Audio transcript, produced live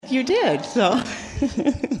You did, so.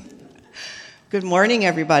 Good morning,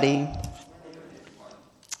 everybody.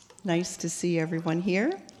 Nice to see everyone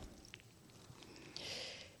here.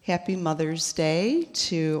 Happy Mother's Day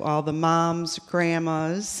to all the moms,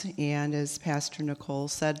 grandmas, and as Pastor Nicole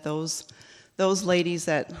said, those ladies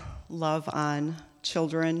that love on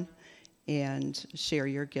children and share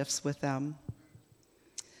your gifts with them.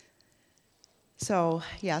 So,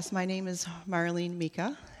 yes, my name is Marlene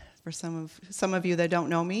Mika, for some of you that don't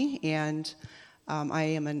know me, and I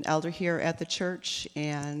am an elder here at the church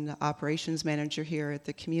and operations manager here at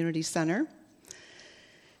the community center.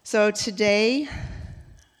 So today,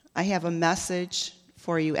 I have a message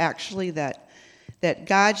for you, actually, that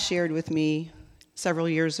God shared with me several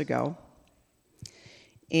years ago.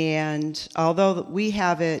 And although we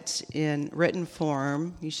have it in written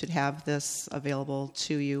form, you should have this available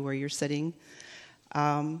to you where you're sitting.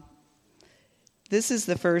 This is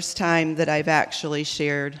the first time that I've actually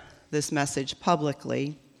shared this message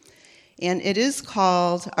publicly, and it is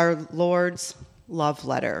called Our Lord's Love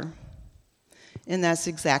Letter, and that's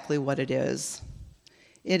exactly what it is.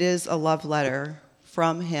 It is a love letter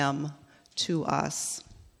from Him to us.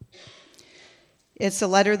 It's a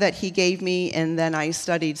letter that He gave me, and then I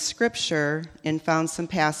studied Scripture and found some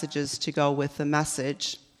passages to go with the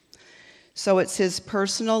message. So it's His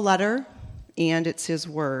personal letter, and it's His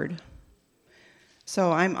word.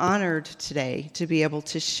 So I'm honored today to be able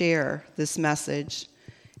to share this message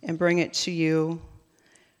and bring it to you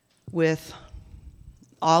with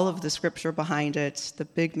all of the scripture behind it, the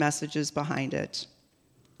big messages behind it.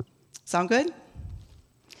 Sound good?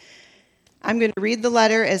 I'm going to read the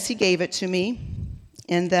letter as He gave it to me,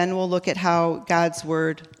 and then we'll look at how God's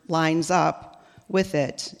word lines up with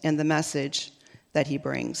it and the message that He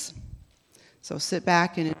brings. So sit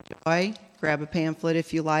back and enjoy. Grab a pamphlet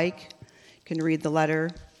if you like. You can read the letter,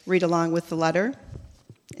 read along with the letter,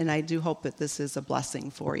 and I do hope that this is a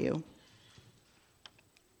blessing for you.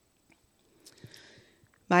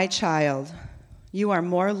 My child, you are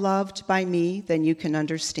more loved by me than you can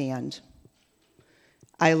understand.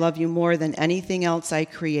 I love you more than anything else I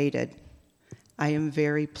created. I am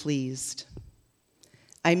very pleased.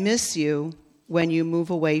 I miss you when you move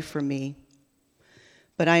away from me,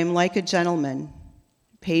 but I am like a gentleman,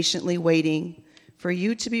 patiently waiting for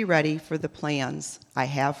you to be ready for the plans I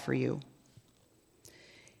have for you.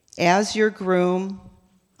 As your groom,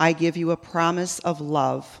 I give you a promise of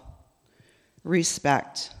love,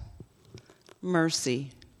 respect,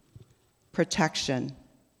 mercy, protection,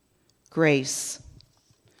 grace,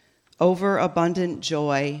 overabundant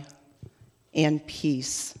joy, and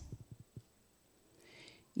peace.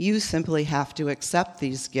 You simply have to accept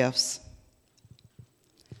these gifts.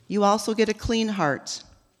 You also get a clean heart.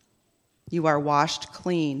 You are washed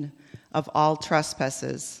clean of all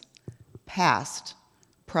trespasses, past,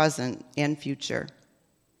 present, and future.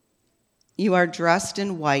 You are dressed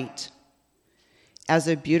in white as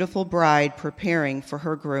a beautiful bride preparing for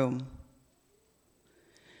her groom.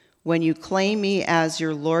 When you claim me as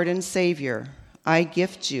your Lord and Savior, I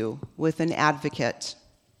gift you with an advocate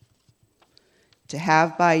to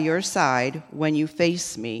have by your side when you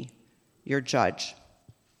face me, your judge.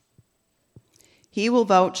 He will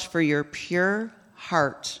vouch for your pure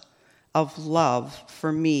heart of love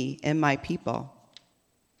for me and my people.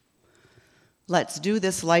 Let's do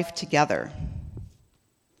this life together.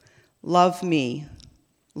 Love me,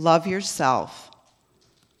 love yourself,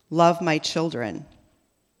 love my children.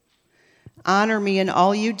 Honor me in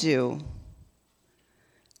all you do.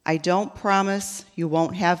 I don't promise you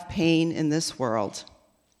won't have pain in this world.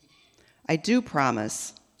 I do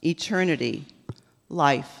promise eternity,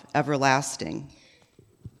 life everlasting.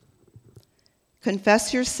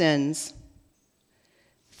 Confess your sins.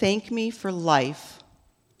 Thank me for life,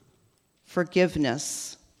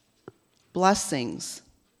 forgiveness, blessings,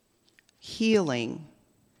 healing,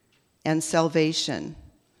 and salvation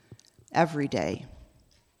every day.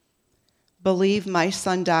 Believe my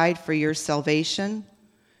Son died for your salvation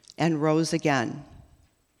and rose again.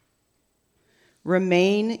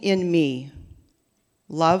 Remain in me.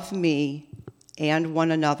 Love me and one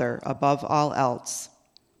another above all else.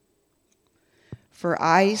 For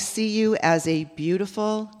I see you as a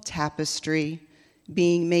beautiful tapestry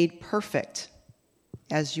being made perfect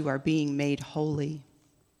as you are being made holy.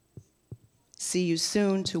 See you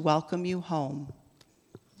soon to welcome you home.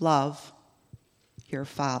 Love, your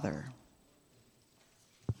Father.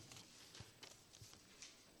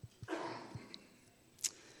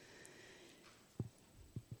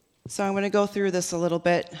 So I'm going to go through this a little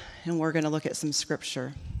bit, and we're going to look at some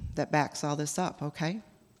scripture that backs all this up, okay?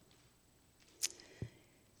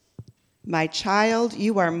 My child,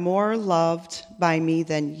 you are more loved by me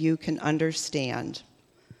than you can understand.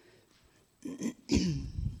 And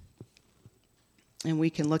we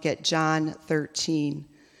can look at John 13,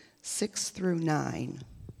 6 through 9.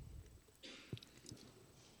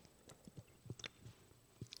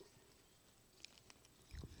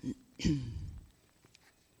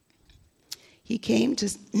 He came to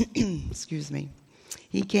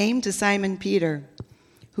He came to Simon Peter,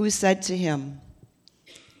 who said to him,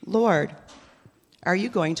 Lord, are you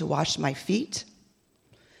going to wash my feet?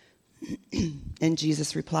 And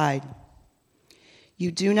Jesus replied,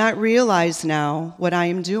 you do not realize now what I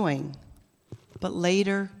am doing, but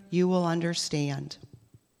later you will understand.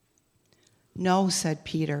 No, said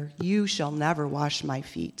Peter, you shall never wash my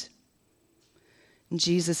feet. And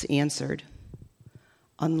Jesus answered,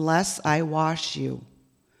 unless I wash you,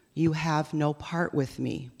 you have no part with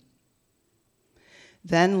me.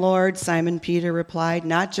 Then, Lord, Simon Peter replied,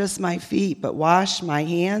 not just my feet, but wash my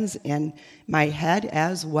hands and my head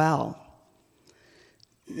as well.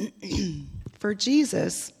 For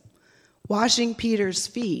Jesus, washing Peter's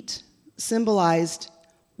feet symbolized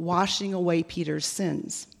washing away Peter's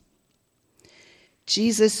sins.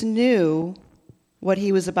 Jesus knew what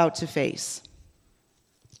he was about to face,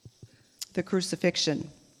 the crucifixion.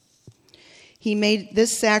 He made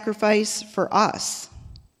this sacrifice for us,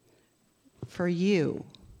 for you,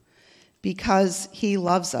 because he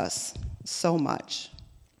loves us so much.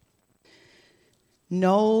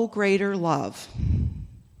 No greater love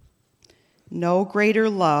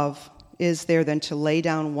is there than to lay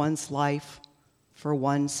down one's life for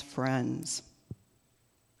one's friends.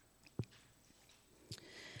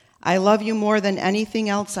 I love you more than anything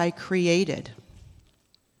else I created.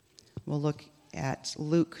 We'll look at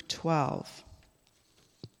Luke 12.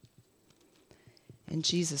 And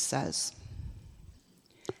Jesus says,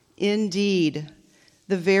 indeed,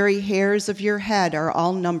 the very hairs of your head are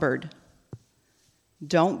all numbered.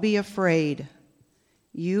 Don't be afraid.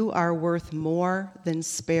 You are worth more than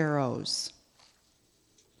sparrows.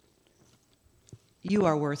 You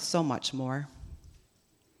are worth so much more.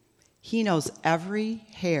 He knows every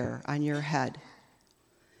hair on your head.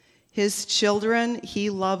 His children he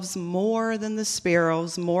loves more than the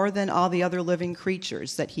sparrows, more than all the other living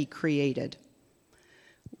creatures that he created.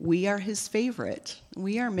 We are his favorite.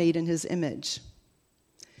 We are made in his image.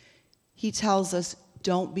 He tells us,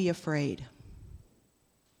 don't be afraid.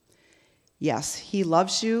 Yes, he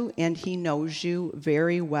loves you and he knows you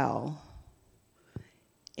very well.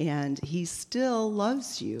 And he still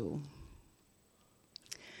loves you.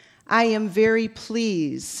 I am very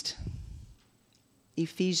pleased,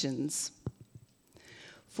 Ephesians,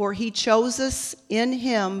 for he chose us in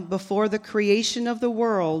him before the creation of the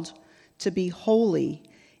world to be holy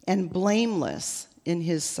and blameless in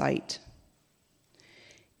his sight.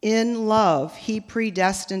 In love, he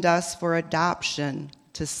predestined us for adoption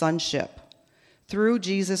to sonship through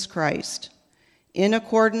Jesus Christ, in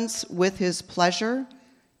accordance with his pleasure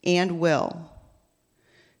and will,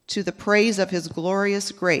 to the praise of his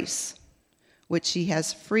glorious grace, which he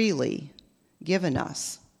has freely given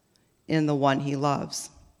us in the one he loves.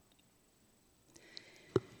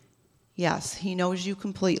 Yes, he knows you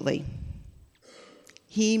completely.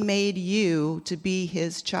 He made you to be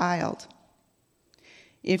his child.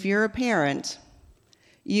 If you're a parent,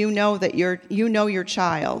 you know your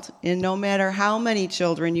child, and no matter how many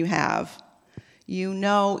children you have, you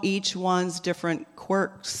know each one's different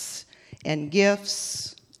quirks and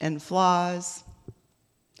gifts and flaws.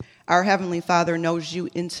 Our Heavenly Father knows you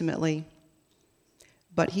intimately,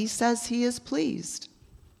 but he says he is pleased.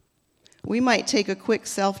 We might take a quick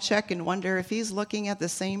self-check and wonder if he's looking at the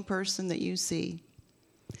same person that you see.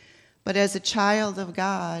 But as a child of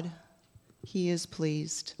God, he is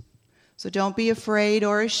pleased. So don't be afraid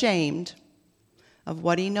or ashamed of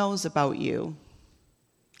what he knows about you.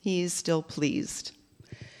 He is still pleased.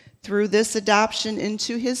 Through this adoption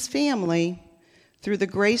into his family, through the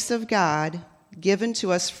grace of God given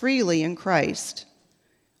to us freely in Christ,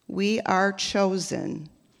 we are chosen,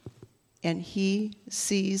 and he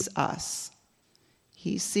sees us.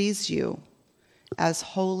 He sees you as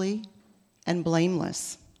holy and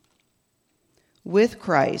blameless. With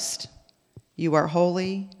Christ, you are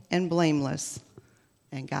holy and blameless,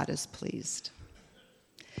 and God is pleased.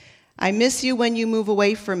 I miss you when you move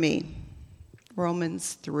away from me.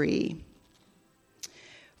 Romans 3.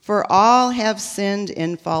 For all have sinned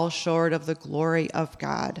and fall short of the glory of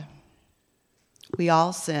God. We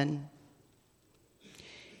all sin.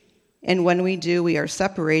 And when we do, we are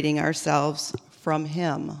separating ourselves from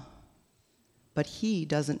him. But he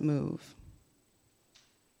doesn't move.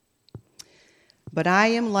 But I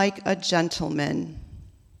am like a gentleman.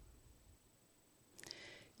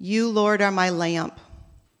 You, Lord, are my lamp.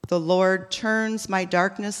 The Lord turns my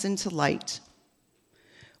darkness into light.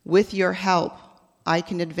 With your help, I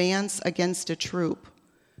can advance against a troop.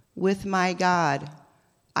 With my God,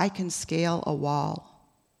 I can scale a wall.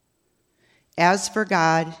 As for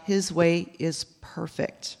God, his way is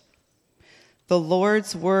perfect. The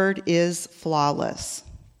Lord's word is flawless.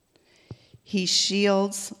 He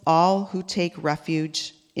shields all who take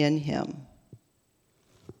refuge in him.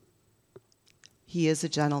 He is a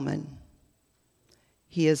gentleman.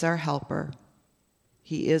 He is our helper.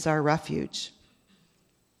 He is our refuge.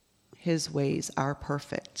 His ways are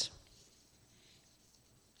perfect.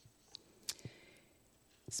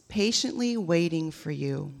 He's patiently waiting for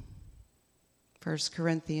you. 1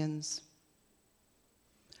 Corinthians.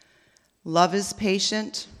 Love is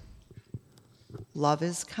patient. Love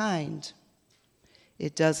is kind.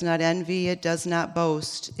 It does not envy. It does not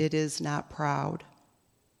boast. It is not proud.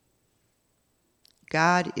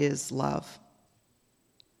 God is love.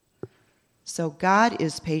 So God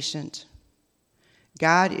is patient.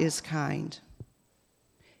 God is kind.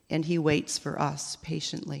 And he waits for us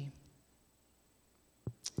patiently.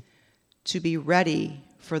 To be ready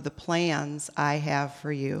for the plans I have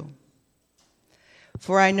for you.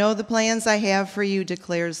 For I know the plans I have for you,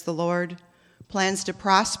 declares the Lord. Plans to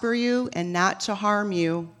prosper you and not to harm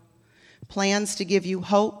you. Plans to give you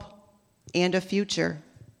hope and a future.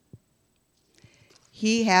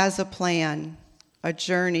 He has a plan, a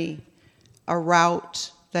journey, a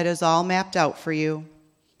route that is all mapped out for you,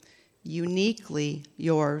 uniquely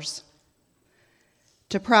yours.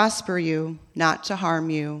 To prosper you, not to harm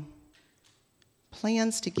you.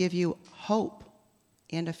 Plans to give you hope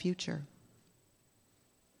and a future.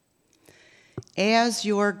 As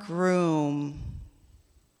your groom,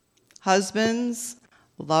 husbands,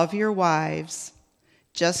 love your wives,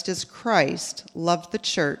 just as Christ loved the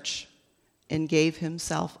church and gave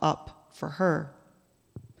himself up for her.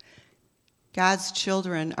 God's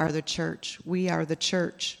children are the church. We are the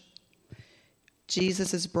church.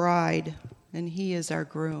 Jesus is bride, and he is our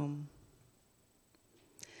groom.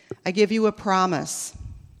 I give you a promise.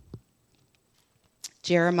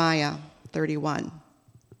 Jeremiah 31.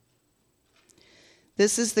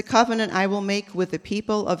 This is the covenant I will make with the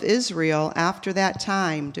people of Israel after that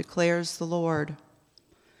time, declares the Lord.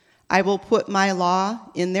 I will put my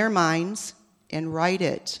law in their minds and write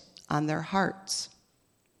it on their hearts.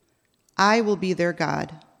 I will be their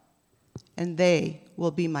God, and they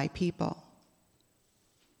will be my people.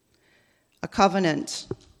 A covenant,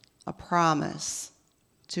 a promise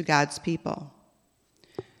to God's people.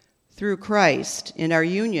 Through Christ, in our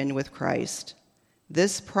union with Christ,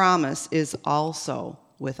 this promise is also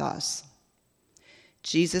with us.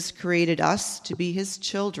 Jesus created us to be his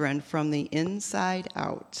children from the inside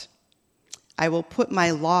out. I will put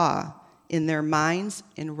my law in their minds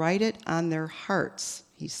and write it on their hearts,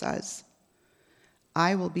 he says.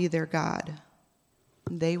 I will be their God.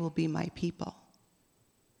 They will be my people.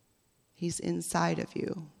 He's inside of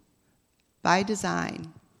you by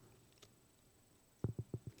design.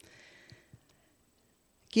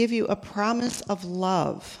 Give you a promise of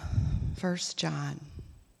love. 1 John.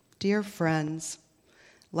 Dear friends,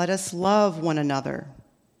 let us love one another,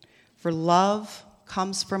 for love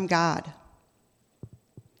comes from God.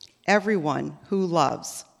 Everyone who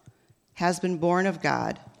loves has been born of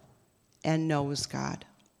God and knows God.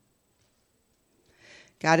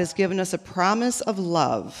 God has given us a promise of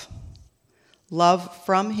love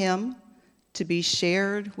from him to be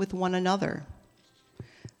shared with one another.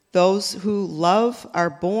 Those who love are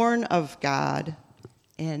born of God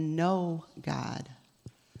and know God.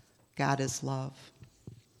 God is love.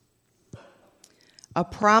 A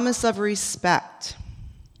promise of respect.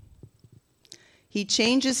 He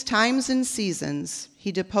changes times and seasons.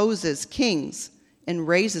 He deposes kings and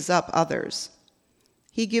raises up others.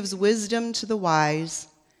 He gives wisdom to the wise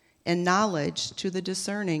and knowledge to the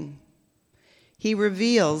discerning. He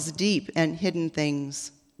reveals deep and hidden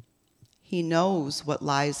things. He knows what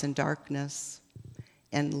lies in darkness,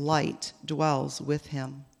 and light dwells with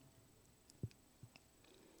him.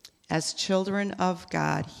 As children of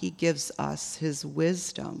God, he gives us his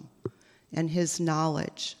wisdom and his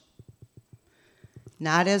knowledge,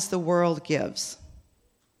 not as the world gives,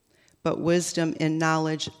 but wisdom and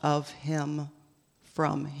knowledge of him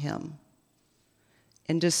from him,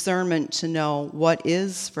 and discernment to know what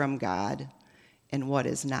is from God and what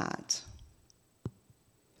is not.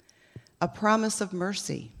 A promise of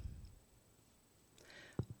mercy.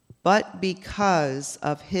 But because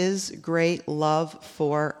of his great love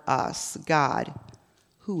for us, God,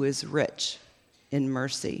 who is rich in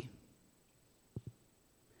mercy.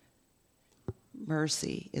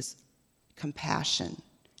 Mercy is compassion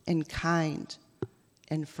and kind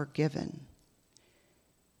and forgiven.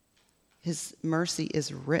 His mercy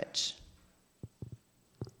is rich.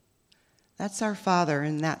 That's our Father,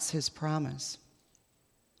 and that's his promise.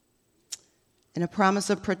 And a promise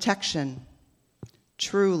of protection.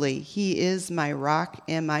 Truly, he is my rock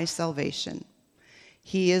and my salvation.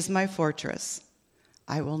 He is my fortress.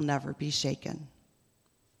 I will never be shaken.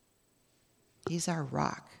 He's our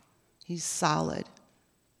rock. He's solid,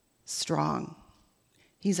 strong.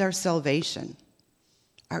 He's our salvation,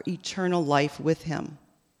 our eternal life with him.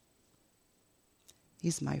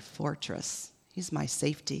 He's my fortress. He's my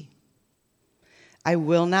safety. I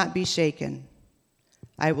will not be shaken.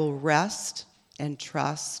 I will rest and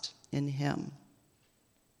trust in him.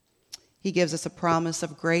 He gives us a promise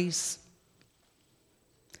of grace.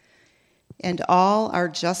 And all are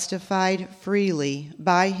justified freely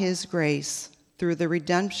by his grace through the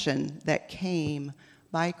redemption that came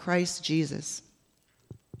by Christ Jesus.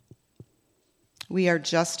 We are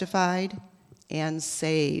justified and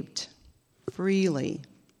saved freely.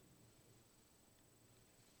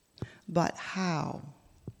 But how?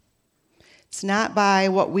 It's not by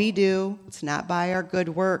what we do. It's not by our good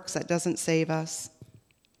works. That doesn't save us.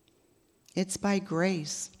 It's by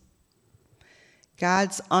grace.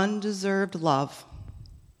 God's undeserved love.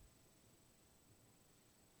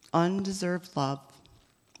 Undeserved love,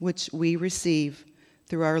 which we receive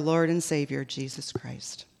through our Lord and Savior, Jesus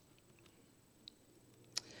Christ.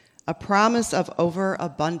 A promise of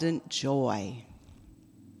overabundant joy.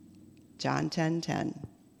 John 10:10.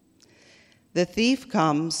 The thief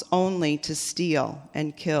comes only to steal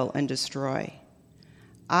and kill and destroy.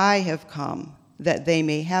 I have come that they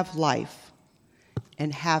may have life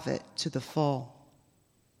and have it to the full.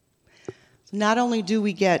 Not only do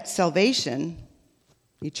we get salvation,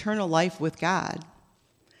 eternal life with God,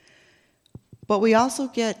 but we also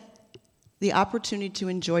get the opportunity to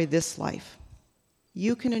enjoy this life.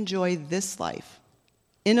 You can enjoy this life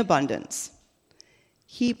in abundance.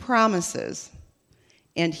 He promises,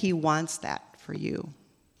 and he wants that for you.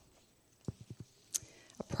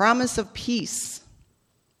 A promise of peace.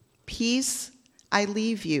 Peace I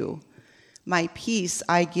leave you. My peace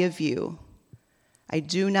I give you. I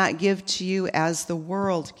do not give to you as the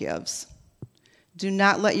world gives. Do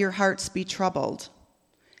not let your hearts be troubled,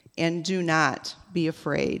 and do not be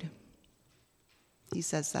afraid. He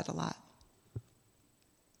says that a lot.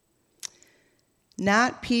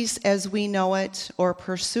 Not peace as we know it or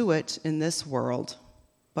pursue it in this world,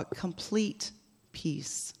 but complete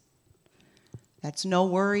peace. That's no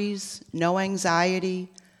worries, no anxiety,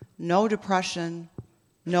 no depression,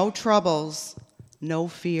 no troubles, no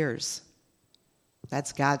fears.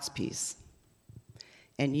 That's God's peace.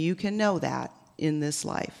 And you can know that in this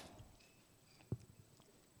life.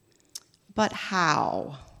 But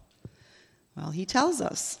how? Well, he tells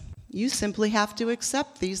us. You simply have to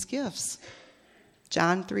accept these gifts.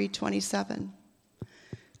 John 3:27.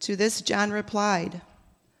 To this John replied,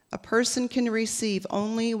 a person can receive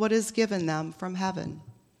only what is given them from heaven.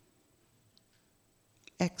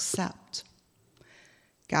 Accept.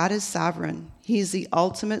 God is sovereign. He's the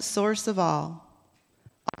ultimate source of all.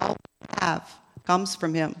 All we have comes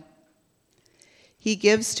from him. He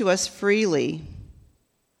gives to us freely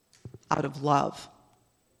out of love.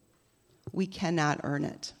 We cannot earn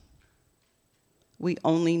it. We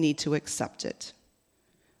only need to accept it,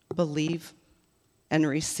 believe, and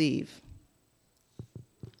receive.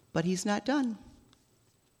 But he's not done.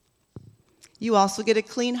 You also get a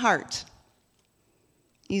clean heart.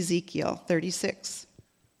 Ezekiel 36.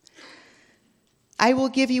 I will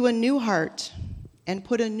give you a new heart and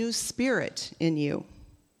put a new spirit in you.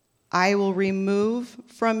 I will remove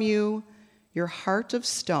from you your heart of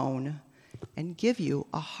stone and give you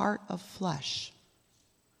a heart of flesh.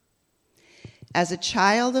 As a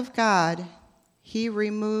child of God, he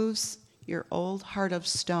removes your old heart of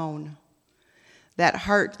stone, that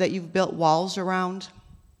heart that you've built walls around,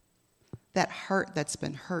 that heart that's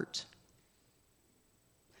been hurt.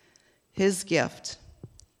 His gift,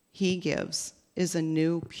 he gives, is a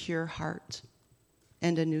new pure heart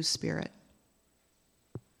and a new spirit.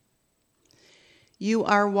 You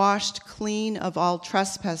are washed clean of all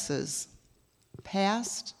trespasses,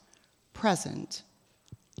 past, present,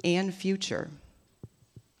 and future.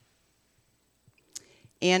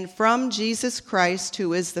 And from Jesus Christ,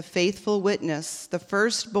 who is the faithful witness, the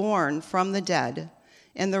firstborn from the dead,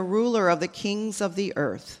 and the ruler of the kings of the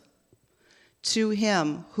earth, to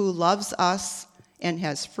him who loves us and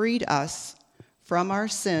has freed us from our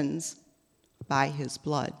sins by his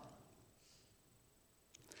blood.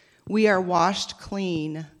 We are washed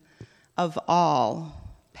clean of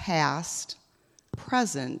all past,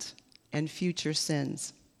 present, and future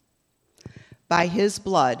sins. by his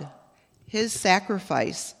blood, his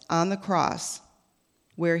sacrifice on the cross,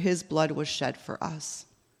 where his blood was shed for us.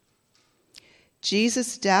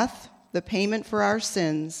 Jesus' death, the payment for our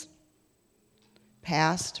sins,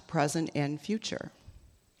 past, present, and future.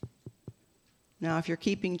 Now, if you're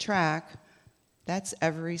keeping track, that's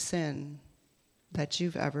every sin that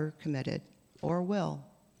you've ever committed or will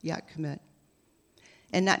yet commit.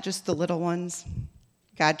 And not just the little ones.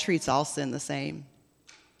 God treats all sin the same.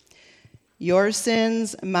 Your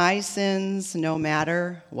sins, my sins, no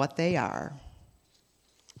matter what they are,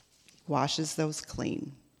 washes those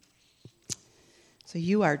clean. So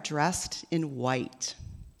you are dressed in white,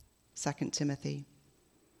 2 Timothy.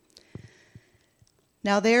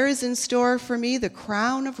 Now there is in store for me the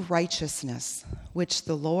crown of righteousness, which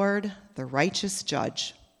the Lord, the righteous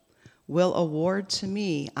judge, will award to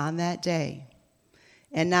me on that day.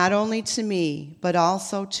 And not only to me, but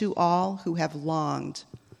also to all who have longed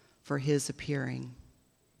for his appearing.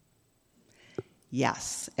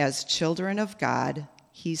 Yes, as children of God,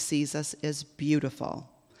 he sees us as beautiful,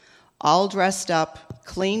 all dressed up,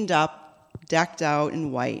 cleaned up, decked out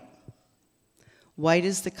in white. White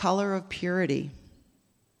is the color of purity.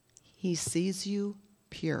 He sees you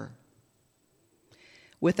pure.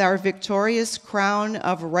 With our victorious crown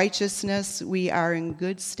of righteousness, we are in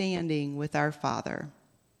good standing with our Father.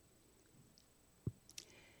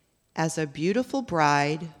 As a beautiful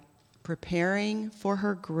bride preparing for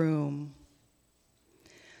her groom,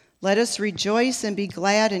 let us rejoice and be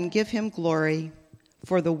glad and give him glory,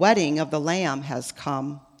 for the wedding of the Lamb has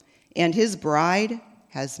come, and his bride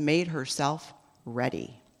has made herself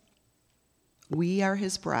ready. We are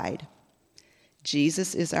his bride.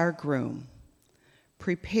 Jesus is our groom.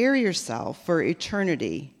 Prepare yourself for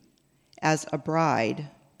eternity as a bride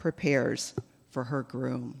prepares for her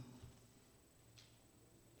groom.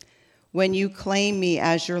 When you claim me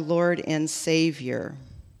as your Lord and Savior,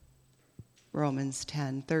 Romans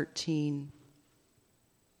 10:13.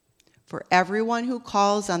 For everyone who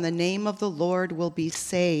calls on the name of the Lord will be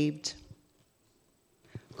saved.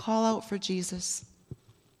 Call out for Jesus.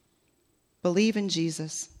 Believe in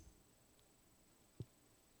Jesus.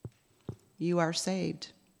 You are saved,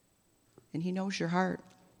 and he knows your heart.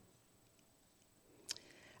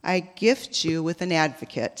 I gift you with an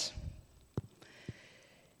advocate.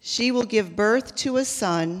 She will give birth to a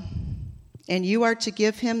son, and you are to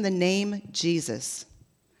give him the name Jesus,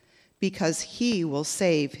 because he will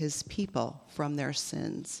save his people from their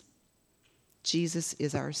sins. Jesus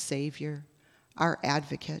is our Savior, our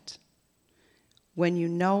advocate. When you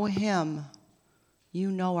know him, you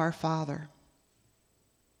know our Father.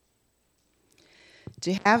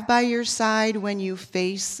 To have by your side when you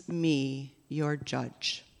face me, your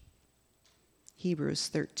judge. Hebrews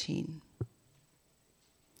 13.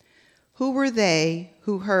 Who were they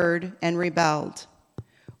who heard and rebelled?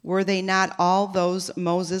 Were they not all those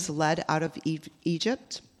Moses led out of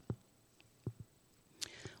Egypt?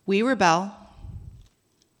 We rebel.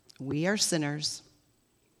 We are sinners.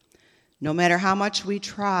 No matter how much we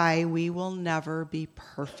try, we will never be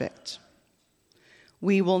perfect.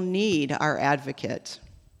 We will need our advocate.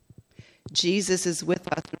 Jesus is with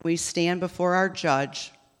us when we stand before our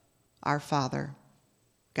judge, our Father,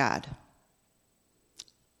 God.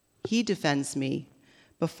 He defends me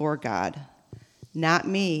before God, not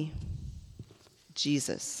me,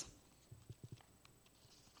 Jesus.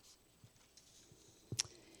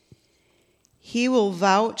 He will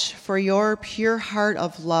vouch for your pure heart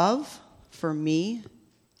of love for me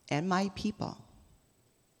and my people.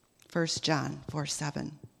 1 John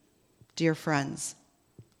 4:7. Dear friends,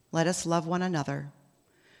 let us love one another,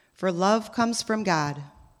 for love comes from God.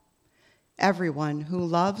 Everyone who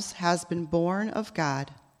loves has been born of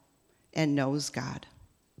God and knows God.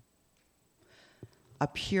 A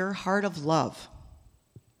pure heart of love.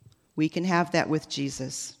 We can have that with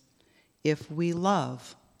Jesus. If we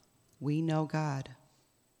love, we know God.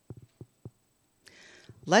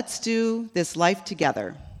 Let's do this life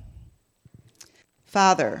together.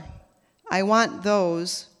 Father, I want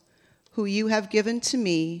those who you have given to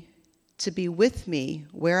me to be with me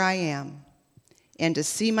where I am and to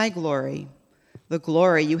see my glory, the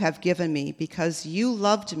glory you have given me because you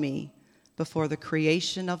loved me before the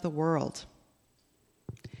creation of the world.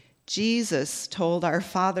 Jesus told our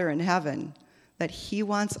Father in heaven that he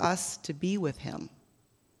wants us to be with him.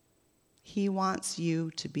 He wants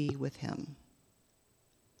you to be with him.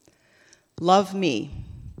 Love me.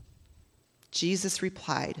 Jesus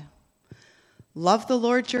replied, love the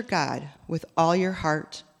Lord your God with all your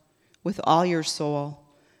heart, with all your soul,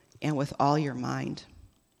 and with all your mind.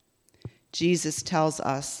 Jesus tells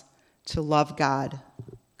us to love God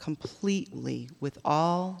completely with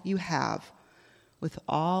all you have, with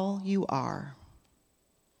all you are.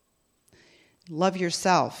 Love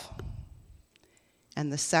yourself.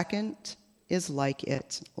 And the second is like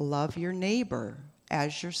it. Love your neighbor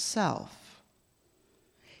as yourself.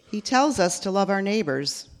 He tells us to love our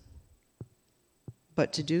neighbors,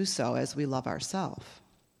 but to do so as we love ourselves.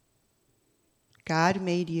 God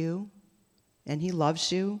made you, and he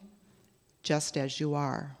loves you just as you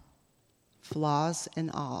are, flaws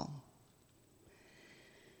and all.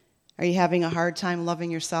 Are you having a hard time loving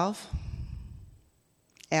yourself?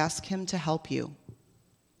 Ask him to help you.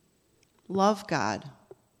 Love God,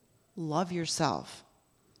 love yourself,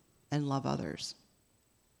 and love others.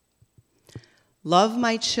 Love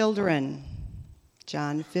my children,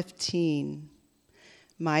 John 15.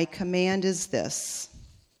 My command is this: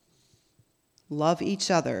 love each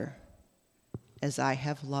other as I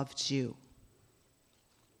have loved you.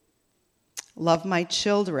 Love my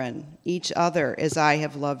children, each other as I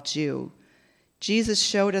have loved you. Jesus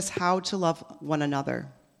showed us how to love one another.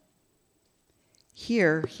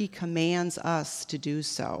 Here, he commands us to do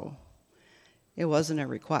so. It wasn't a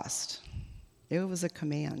request. It was a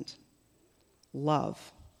command.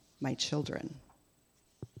 Love my children.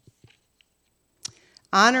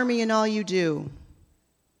 Honor me in all you do.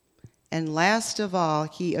 And last of all,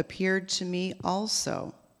 he appeared to me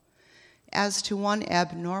also as to one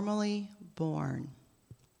abnormally born.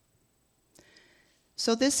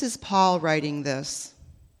 So this is Paul writing this.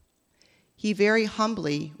 He very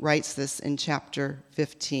humbly writes this in chapter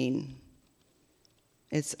 15.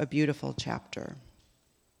 It's a beautiful chapter.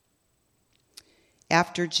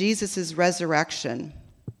 After Jesus' resurrection,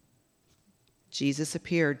 Jesus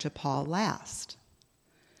appeared to Paul last.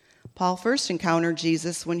 Paul first encountered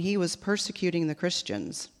Jesus when he was persecuting the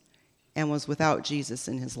Christians and was without Jesus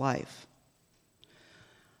in his life.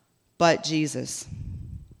 But Jesus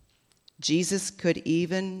could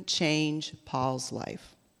even change Paul's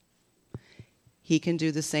life. He can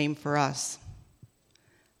do the same for us.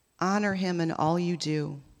 Honor him in all you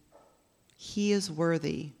do. He is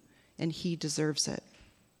worthy, and he deserves it.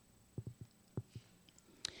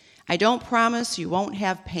 I don't promise you won't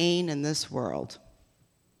have pain in this world.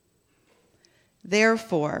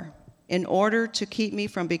 Therefore, in order to keep me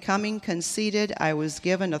from becoming conceited, I was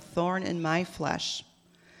given a thorn in my flesh,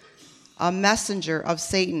 a messenger of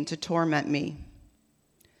Satan to torment me.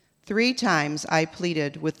 3 times I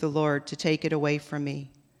pleaded with the Lord to take it away from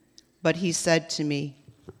me, but he said to me,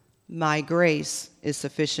 my grace is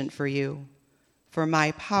sufficient for you, for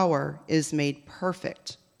my power is made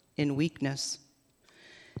perfect in weakness.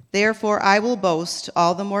 Therefore I will boast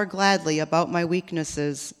all the more gladly about my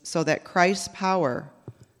weaknesses, so that Christ's power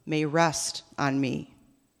may rest on me.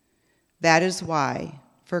 That is why,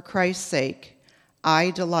 for Christ's sake,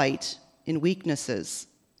 I delight in weaknesses,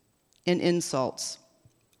 in insults,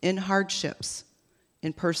 in hardships,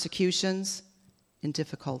 in persecutions, in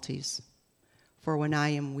difficulties. For when I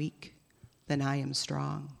am weak, then I am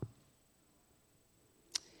strong.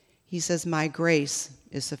 He says, my grace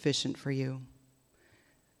is sufficient for you.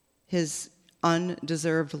 His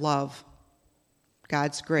undeserved love,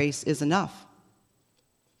 God's grace, is enough.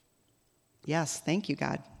 Yes, thank you,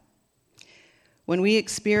 God. When we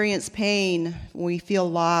experience pain, when we feel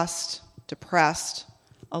lost, depressed,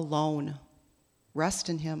 alone, rest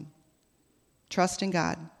in him. Trust in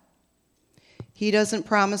God. He doesn't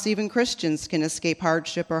promise even Christians can escape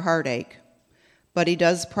hardship or heartache, but he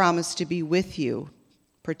does promise to be with you,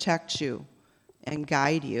 protect you, and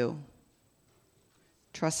guide you.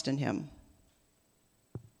 Trust in him.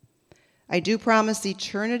 I do promise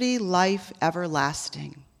eternity, life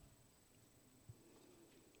everlasting.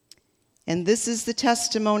 And this is the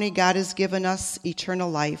testimony God has given us, eternal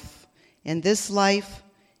life. And this life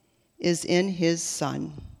is in his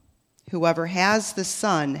Son. Whoever has the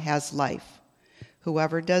Son has life.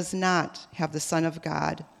 Whoever does not have the Son of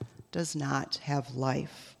God does not have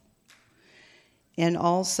life. And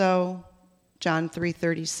also, John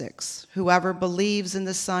 3:36, whoever believes in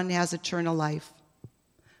the Son has eternal life,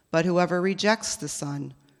 but whoever rejects the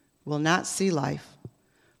Son will not see life,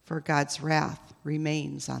 for God's wrath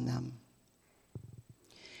remains on them.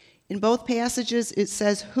 In both passages, it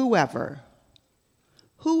says whoever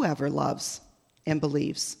loves and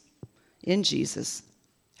believes in Jesus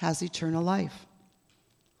has eternal life.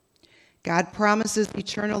 God promises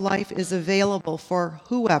eternal life is available for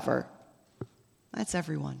whoever. That's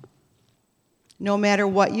everyone. No matter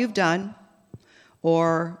what you've done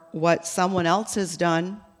or what someone else has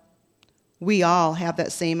done, we all have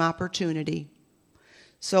that same opportunity.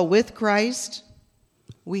 So with Christ,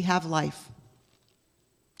 we have life.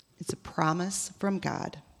 It's a promise from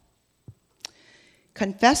God.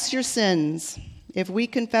 Confess your sins. If we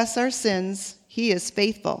confess our sins, He is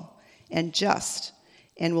faithful and just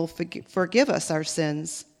and will forgive us our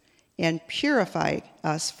sins and purify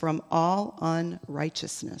us from all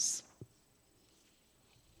unrighteousness.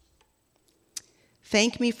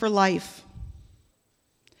 Thank me for life.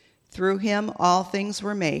 Through him all things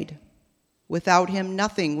were made. Without him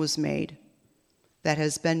nothing was made that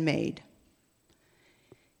has been made.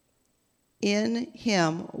 In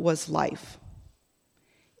him was life,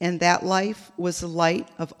 and that life was the light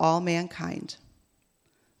of all mankind.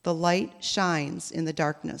 The light shines in the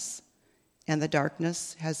darkness, and the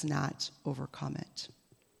darkness has not overcome it.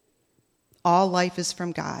 All life is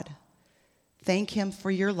from God. Thank him for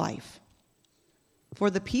your life, for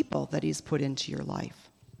the people that he's put into your life.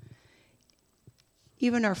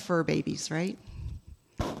 Even our fur babies, right?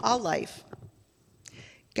 All life.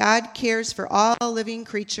 God cares for all living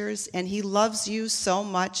creatures, and he loves you so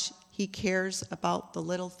much, he cares about the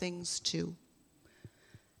little things too.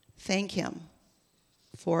 Thank him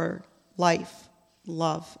for life,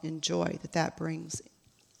 love, and joy that brings.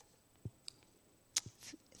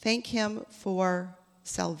 Thank him for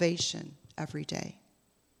salvation every day.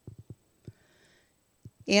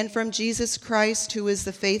 And from Jesus Christ, who is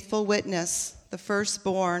the faithful witness, the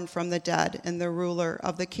firstborn from the dead, and the ruler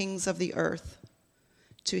of the kings of the earth,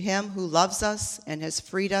 to him who loves us and has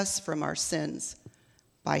freed us from our sins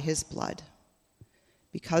by his blood.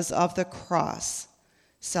 Because of the cross,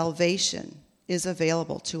 salvation is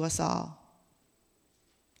available to us all.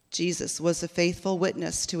 Jesus was a faithful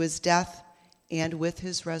witness to his death and with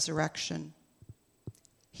his resurrection.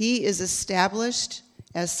 He is established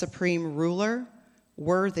as supreme ruler,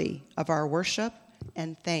 worthy of our worship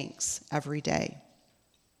and thanks every day.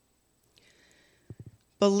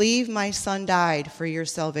 Believe my Son died for your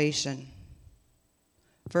salvation.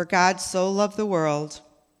 For God so loved the world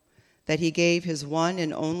that he gave his one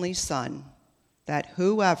and only Son, that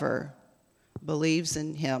whoever believes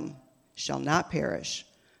in him shall not perish,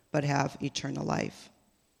 but have eternal life.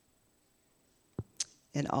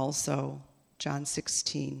 And also, John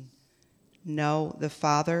 16, no, the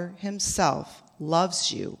Father himself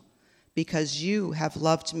loves you because you have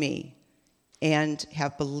loved me and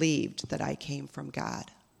have believed that I came from God.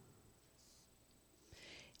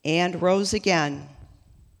 And rose again.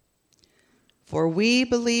 For we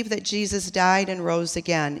believe that Jesus died and rose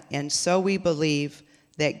again, and so we believe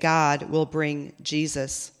that God will bring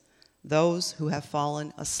Jesus, those who have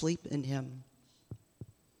fallen asleep in him.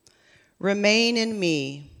 Remain in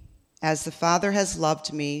me, as the Father has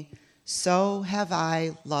loved me, so have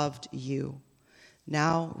I loved you.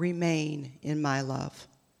 Now remain in my love.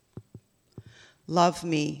 Love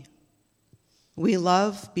me. We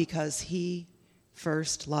love because he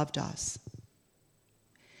first loved us.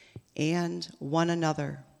 And one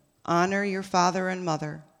another. Honor your father and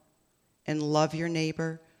mother, and love your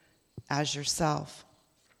neighbor as yourself.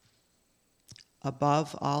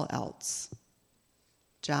 Above all else.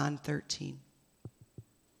 John 13.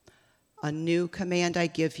 A new command I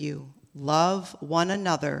give you. Love one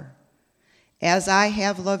another. As I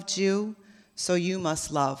have loved you, so you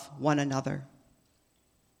must love one another.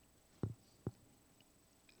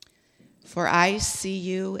 For I see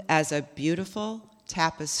you as a beautiful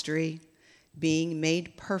tapestry being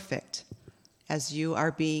made perfect as you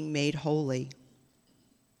are being made holy.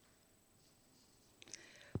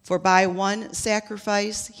 For by one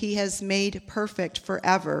sacrifice he has made perfect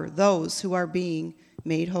forever those who are being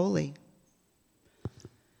made holy.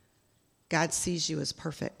 God sees you as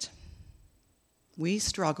perfect. We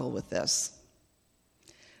struggle with this.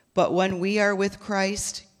 But when we are with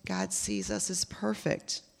Christ, God sees us as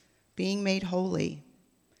perfect, being made holy.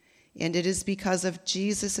 And it is because of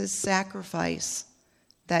Jesus' sacrifice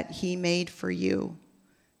that he made for you.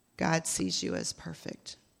 God sees you as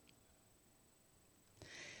perfect.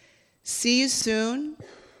 See you soon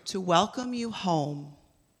to welcome you home.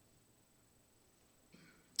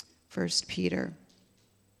 1 Peter.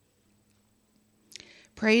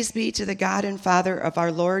 Praise be to the God and Father of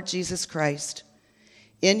our Lord Jesus Christ.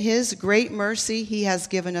 In his great mercy, he has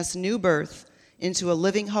given us new birth into a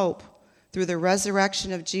living hope through the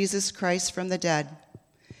resurrection of Jesus Christ from the dead,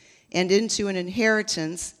 and into an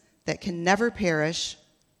inheritance that can never perish,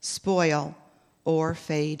 spoil, or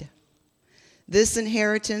fade. This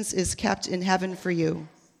inheritance is kept in heaven for you,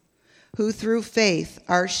 who through faith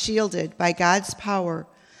are shielded by God's power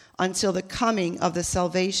until the coming of the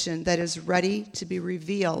salvation that is ready to be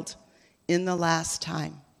revealed in the last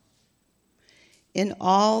time. In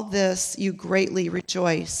all this you greatly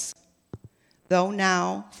rejoice, though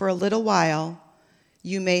now, for a little while,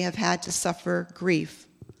 you may have had to suffer grief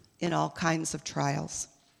in all kinds of trials.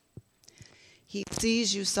 He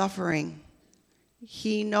sees you suffering,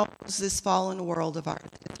 He knows this fallen world of ours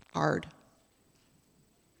is hard.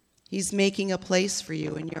 He's making a place for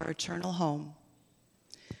you in your eternal home.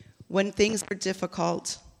 When things are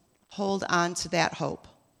difficult, hold on to that hope.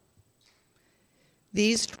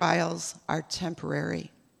 These trials are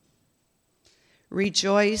temporary.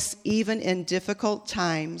 Rejoice even in difficult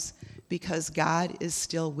times because God is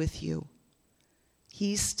still with you.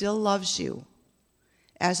 He still loves you.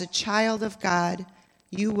 As a child of God,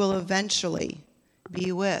 you will eventually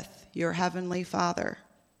be with your Heavenly Father,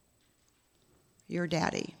 your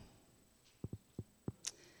daddy.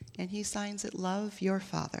 And he signs it, love your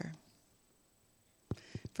Father.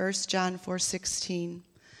 1 John 4:16.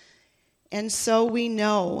 And so we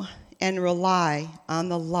know and rely on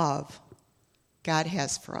the love God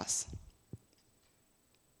has for us.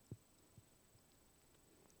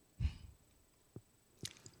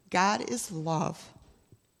 God is love.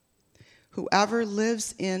 Whoever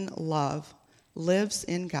lives in love lives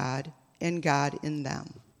in God, and God in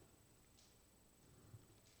them.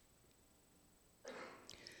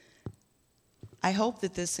 I hope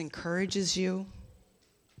that this encourages you.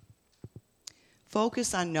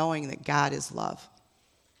 Focus on knowing that God is love,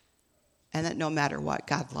 and that no matter what,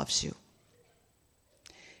 God loves you.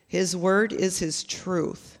 His word is his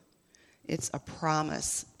truth. It's a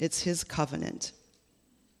promise. It's his covenant.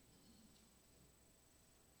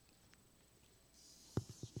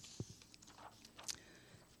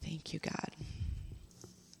 Thank you, God.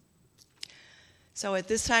 So at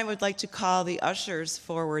this time, we'd like to call the ushers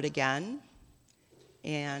forward again,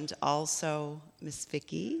 and also Miss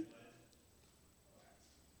Vicki.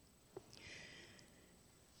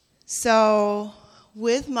 So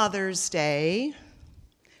with Mother's Day,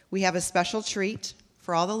 we have a special treat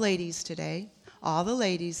for all the ladies today. All the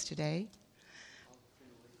ladies today.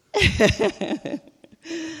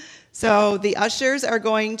 So the ushers are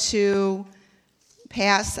going to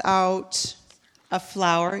pass out a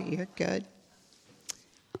flower. You're good.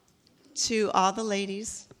 To all the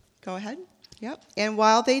ladies. Go ahead. Yep. And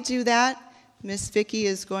while they do that, Miss Vicki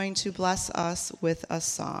is going to bless us with a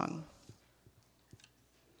song.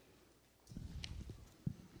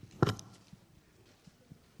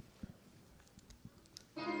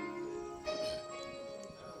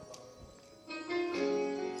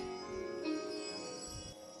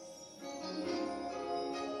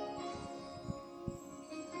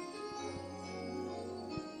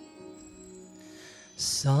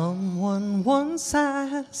 Someone once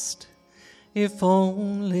asked, if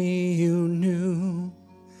only you knew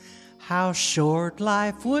how short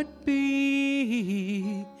life would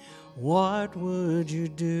be, what would you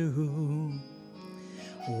do?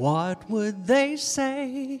 What would they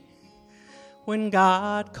say when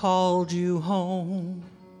God called you home?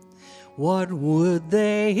 What would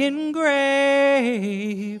they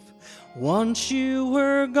engrave once you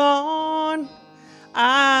were gone?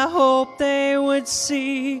 I hope they would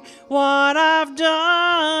see what I've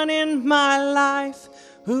done in my life,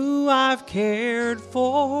 who I've cared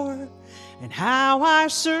for, and how I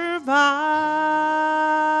survived.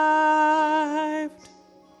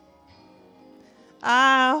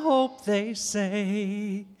 I hope they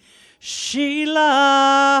say she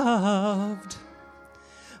loved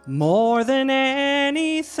more than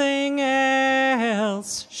anything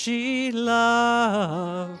else. She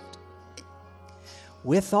loved.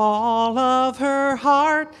 With all of her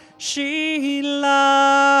heart, she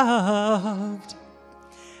loved.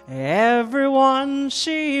 Everyone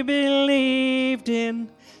she believed in,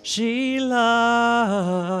 she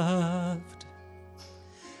loved.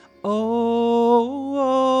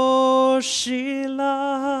 Oh, she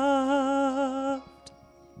loved.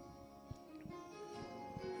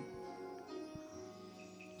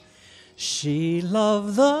 She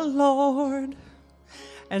loved the Lord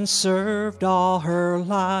and served all her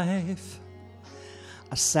life,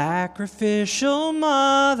 a sacrificial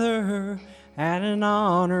mother and an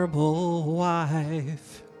honorable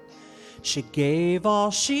wife. She gave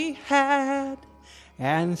all she had,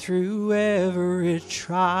 and through every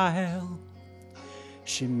trial,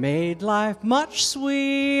 she made life much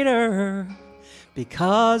sweeter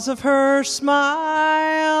because of her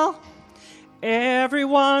smile.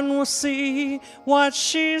 Everyone will see what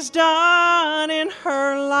she's done in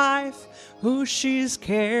her life, who she's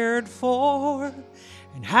cared for,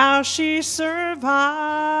 and how she survived.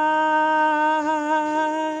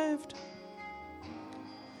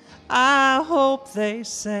 I hope they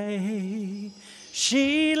say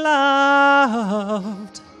she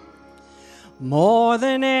loved more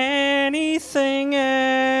than anything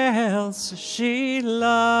else. She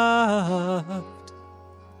loved.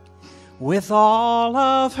 With all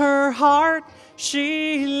of her heart,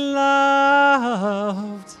 she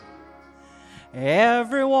loved.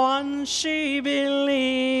 Everyone she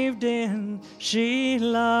believed in, she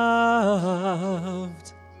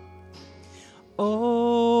loved.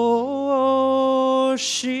 Oh,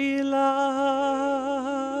 she loved.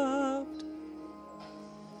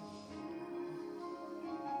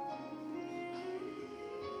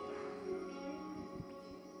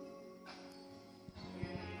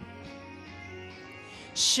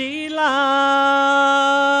 She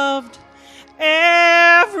loved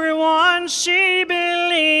everyone she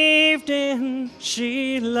believed in,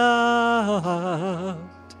 she loved.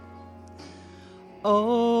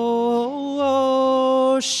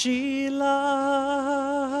 Oh, she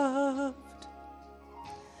loved.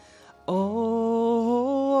 Oh,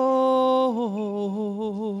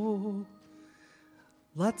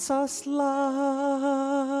 let's us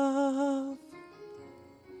love.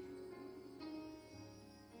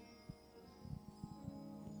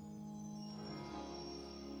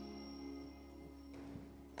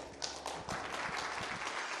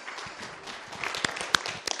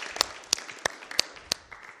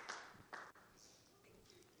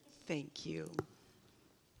 Thank you.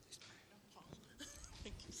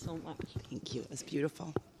 Thank you so much. Thank you. It was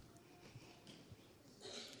beautiful.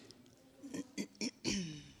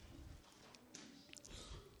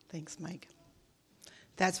 Thanks, Mike.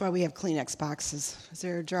 That's why we have Kleenex boxes. Is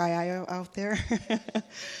there a dry eye out there?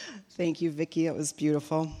 Thank you, Vicki. It was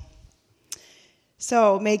beautiful.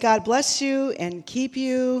 So may God bless you and keep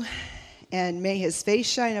you, and may his face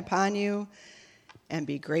shine upon you and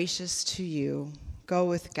be gracious to you. Go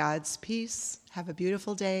with God's peace. Have a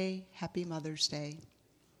beautiful day. Happy Mother's Day.